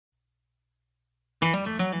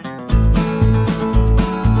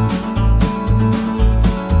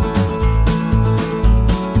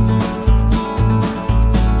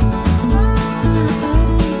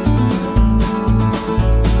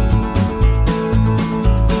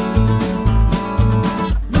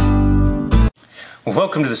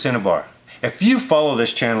welcome to the Cinnabar. If you follow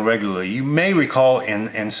this channel regularly, you may recall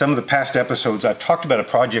in some of the past episodes I've talked about a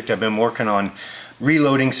project I've been working on,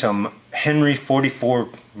 reloading some Henry 44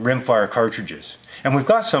 rimfire cartridges. And we've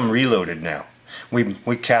got some reloaded now.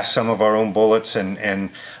 We cast some of our own bullets and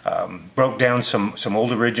broke down some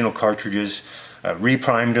old original cartridges,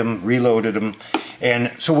 reprimed them, reloaded them.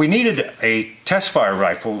 And so we needed a test fire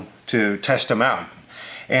rifle to test them out.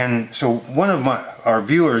 And so one of our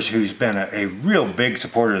viewers, who's been a real big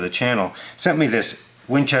supporter of the channel, sent me this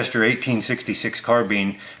Winchester 1866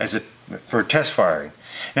 carbine for test firing.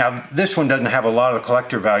 Now this one doesn't have a lot of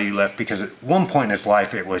collector value left because at one point in its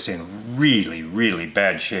life it was in really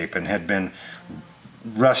bad shape and had been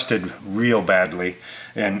rusted real badly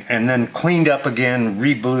and then cleaned up again,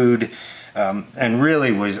 reblued, and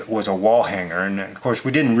really was a wall hanger. And of course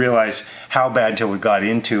we didn't realize how bad until we got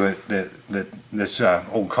into it that this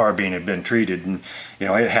old carbine had been treated. And you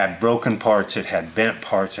know, it had broken parts, it had bent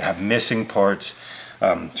parts, it had missing parts,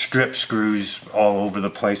 strip screws all over the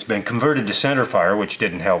place, been converted to center fire, which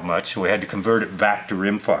didn't help much, so we had to convert it back to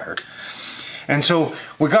rim fire. And so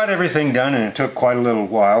we got everything done, and it took quite a little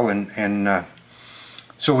while, and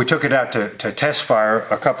so we took it out to test fire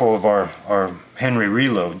a couple of our Henry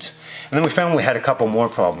reloads. And then we found we had a couple more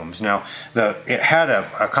problems. Now, it had a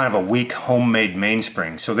kind of a weak homemade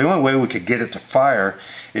mainspring, so the only way we could get it to fire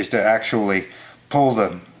is to actually pull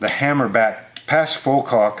the hammer back past full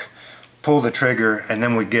cock, pull the trigger, and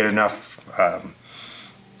then we'd get enough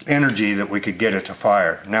energy that we could get it to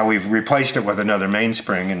fire. Now we've replaced it with another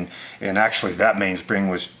mainspring, and actually that mainspring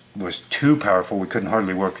was too powerful. We couldn't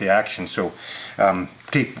hardly work the action. So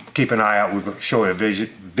keep an eye out. We'll show you a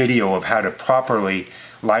video of how to properly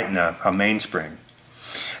lighten a mainspring.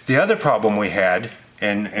 The other problem we had,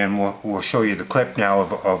 and we'll show you the clip now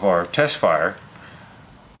of our test fire.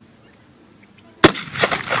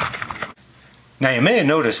 Now you may have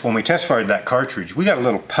noticed when we test fired that cartridge, we got a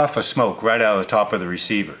little puff of smoke right out of the top of the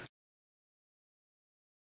receiver.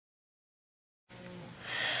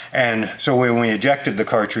 And so when we ejected the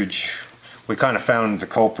cartridge, we kind of found the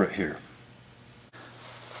culprit here.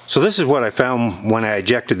 So this is what I found when I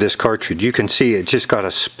ejected this cartridge. You can see it just got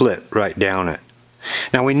a split right down it.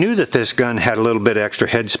 Now we knew that this gun had a little bit of extra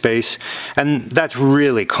headspace, and that's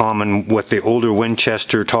really common with the older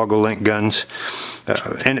Winchester toggle link guns,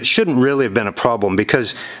 and it shouldn't really have been a problem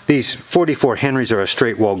because these 44 Henrys are a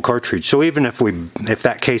straight walled cartridge, so even if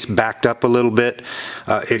that case backed up a little bit,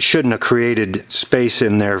 it shouldn't have created space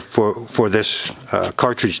in there for this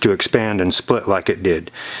cartridge to expand and split like it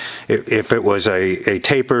did. If it was a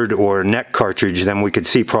tapered or neck cartridge, then we could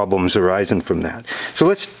see problems arising from that. So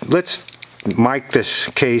let's mic this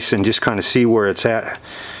case and just kind of see where it's at,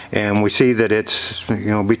 and we see that it's, you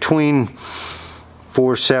know, between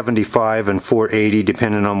 475 and 480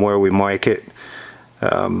 depending on where we mic it,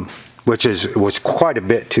 which was quite a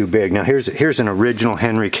bit too big. Now here's an original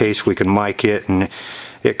Henry case. We can mic it and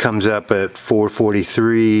it comes up at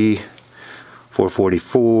 443,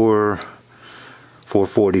 444,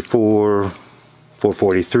 444,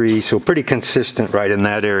 443, so pretty consistent right in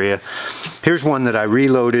that area. Here's one that I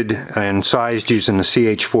reloaded and sized using the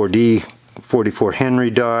CH4D 44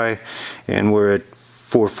 Henry die, and we're at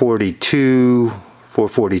 442,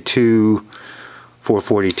 442,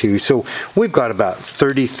 442. So we've got about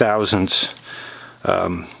 30 thousandths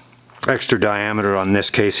extra diameter on this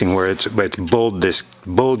casing, where it's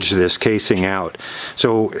bulged this casing out.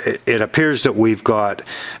 So it appears that we've got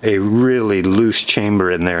a really loose chamber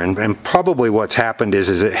in there, and probably what's happened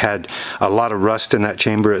is it had a lot of rust in that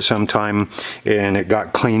chamber at some time, and it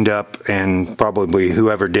got cleaned up, and probably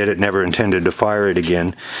whoever did it never intended to fire it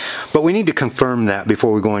again. But we need to confirm that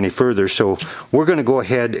before we go any further, so we're going to go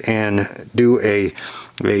ahead and do a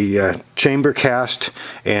chamber cast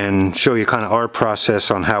and show you kind of our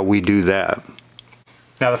process on how we do that.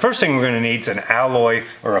 Now the first thing we're going to need is an alloy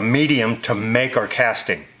or a medium to make our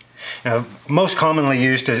casting. Now most commonly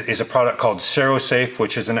used is a product called Safe,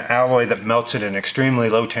 which is an alloy that melts at an extremely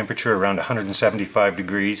low temperature, around 175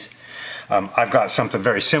 degrees. I've got something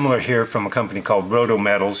very similar here from a company called Roto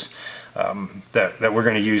Metals that we're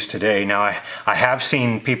going to use today. Now I have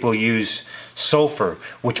seen people use sulfur,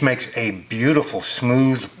 which makes a beautiful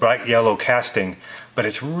smooth bright yellow casting, but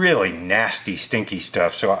it's really nasty stinky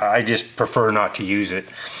stuff, so I just prefer not to use it.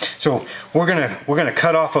 So we're gonna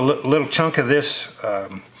cut off a little chunk of this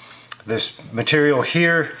this material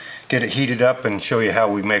here, get it heated up, and show you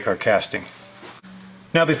how we make our casting.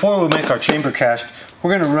 Now before we make our chamber cast,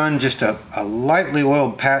 we're going to run just a lightly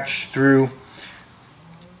oiled patch through.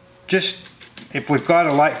 Just if we've got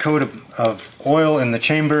a light coat of oil in the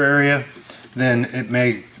chamber area, then it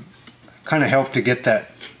may kind of help to get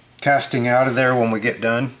that casting out of there when we get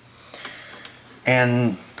done.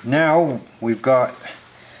 And now we've got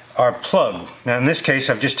our plug. Now in this case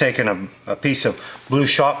I've just taken a piece of blue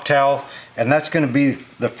shop towel, and that's going to be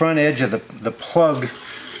the front edge of the plug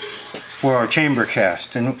for our chamber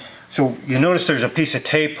cast. And so you notice there's a piece of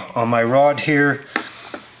tape on my rod here.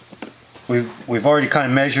 We've already kind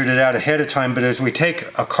of measured it out ahead of time, but as we take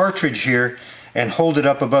a cartridge here and hold it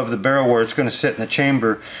up above the barrel where it's going to sit in the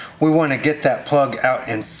chamber, we want to get that plug out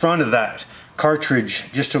in front of that cartridge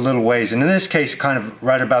just a little ways, and in this case kind of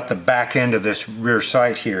right about the back end of this rear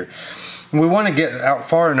sight here. And we want to get out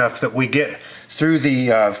far enough that we get through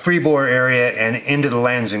the free bore area and into the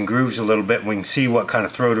lands and grooves a little bit. We can see what kind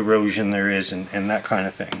of throat erosion there is and that kind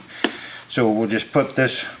of thing. So we'll just put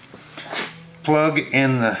this plug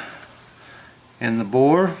in the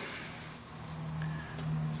bore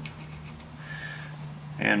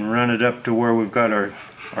and run it up to where we've got our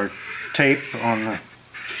tape on the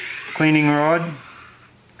cleaning rod,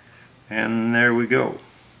 and there we go.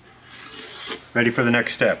 Ready for the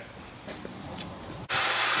next step.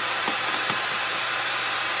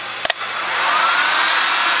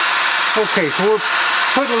 Okay, so we're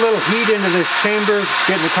putting a little heat into this chamber,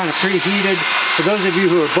 getting it kind of preheated. For those of you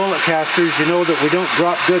who are bullet casters, you know that we don't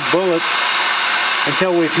drop good bullets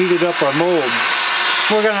until we've heated up our molds.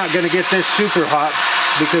 We're not going to get this super hot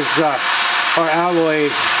because our alloy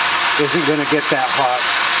isn't going to get that hot.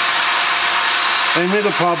 And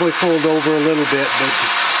it'll probably fold over a little bit, but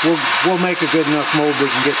we'll make a good enough mold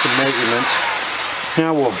we can get some measurements.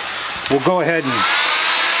 Now we'll go ahead and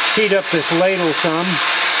heat up this ladle some,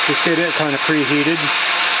 just get it kind of preheated.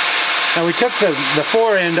 Now we took the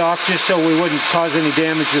fore end off just so we wouldn't cause any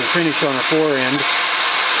damage to the finish on our fore end.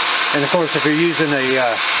 And of course if you're using a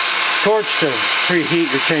torch to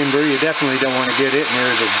preheat your chamber, you definitely don't want to get it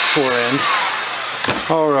near the fore end.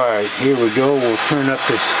 Alright, here we go. We'll turn up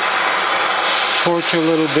this torch a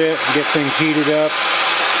little bit and get things heated up.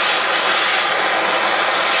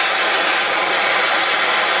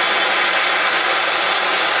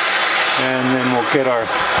 And then we'll get our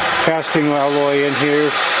casting alloy in here.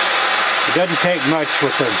 It doesn't take much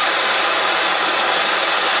with the...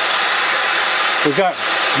 We've got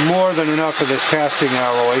more than enough of this casting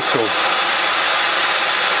alloy, so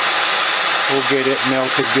we'll get it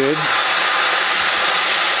melted good.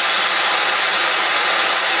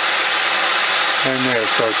 And there it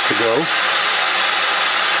starts to go.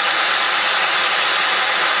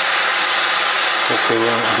 Hopefully we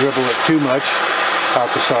won't dribble it too much out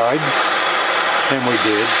the side. And we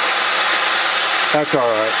did. That's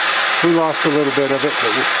alright. We lost a little bit of it,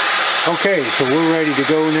 but okay, so we're ready to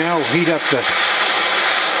go now. Heat up the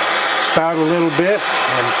spout a little bit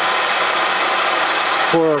and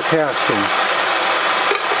pour our casting.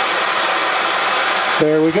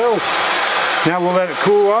 There we go. Now we'll let it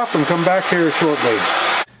cool off and come back here shortly.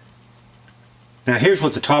 Now here's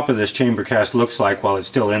what the top of this chamber cast looks like while it's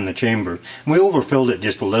still in the chamber. We overfilled it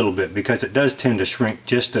just a little bit because it does tend to shrink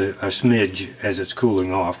just a smidge as it's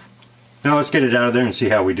cooling off. Now let's get it out of there and see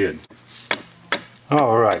how we did.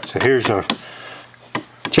 Alright, so here's our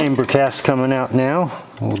chamber cast coming out now.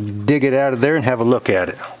 We'll dig it out of there and have a look at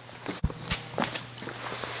it.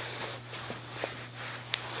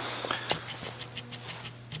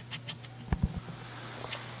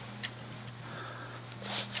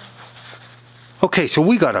 Okay, so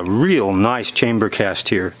we got a real nice chamber cast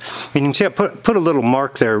here. And you can see I put a little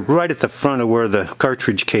mark there right at the front of where the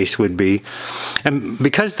cartridge case would be. And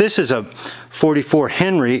because this is a 44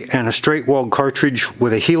 Henry and a straight walled cartridge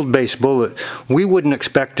with a heeled base bullet, we wouldn't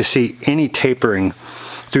expect to see any tapering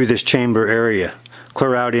through this chamber area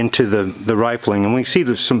clear out into the rifling. And we see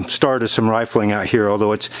there's some start of some rifling out here,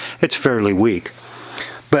 although it's fairly weak.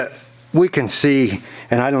 But we can see,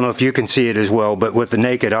 and I don't know if you can see it as well, but with the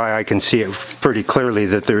naked eye I can see it pretty clearly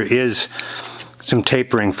that there is some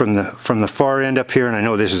tapering from the far end up here, and I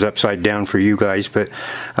know this is upside down for you guys, but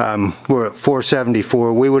we're at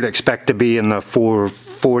 474. We would expect to be in the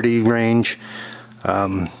 440 range.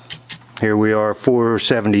 Here we are,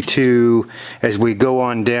 472. As we go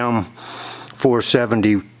on down,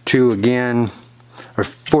 472 again, or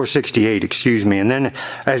 468, excuse me. And then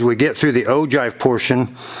as we get through the ogive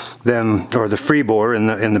portion, then, or the free bore in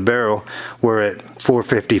the barrel, we're at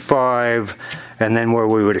 455, and then where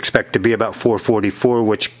we would expect to be about 444,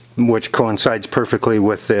 which coincides perfectly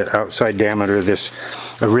with the outside diameter of this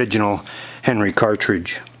original Henry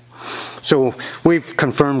cartridge. So we've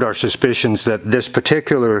confirmed our suspicions that this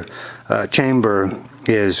particular chamber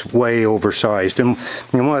is way oversized. And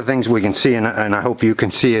one of the things we can see, and I hope you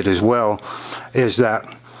can see it as well, is that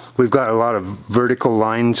we've got a lot of vertical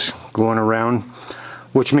lines going around.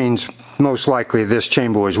 which means most likely this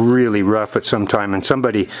chamber was really rough at some time, and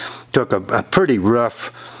somebody took a pretty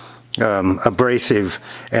rough abrasive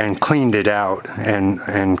and cleaned it out and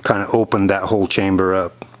kind of opened that whole chamber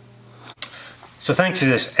up. So thanks to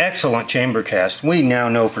this excellent chamber cast, we now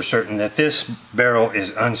know for certain that this barrel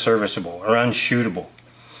is unserviceable or unshootable.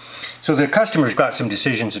 So the customer's got some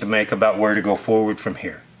decisions to make about where to go forward from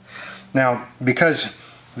here. Now, because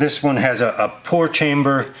this one has a poor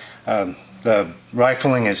chamber, the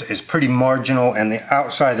rifling is pretty marginal, and the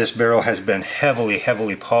outside of this barrel has been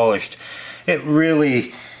heavily polished, it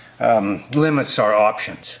really limits our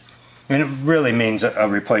options. And it really means a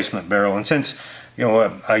replacement barrel. And since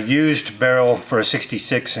a used barrel for a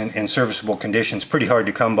 66 in serviceable condition is pretty hard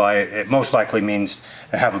to come by, it most likely means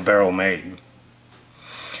to have a barrel made.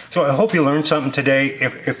 So I hope you learned something today.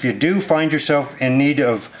 If you do find yourself in need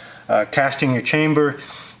of casting your chamber,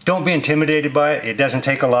 don't be intimidated by it. It doesn't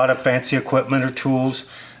take a lot of fancy equipment or tools.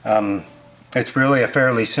 It's really a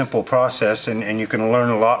fairly simple process, and you can learn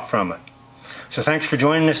a lot from it. So thanks for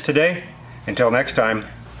joining us today. Until next time,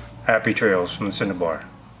 happy trails from the Cinnabar.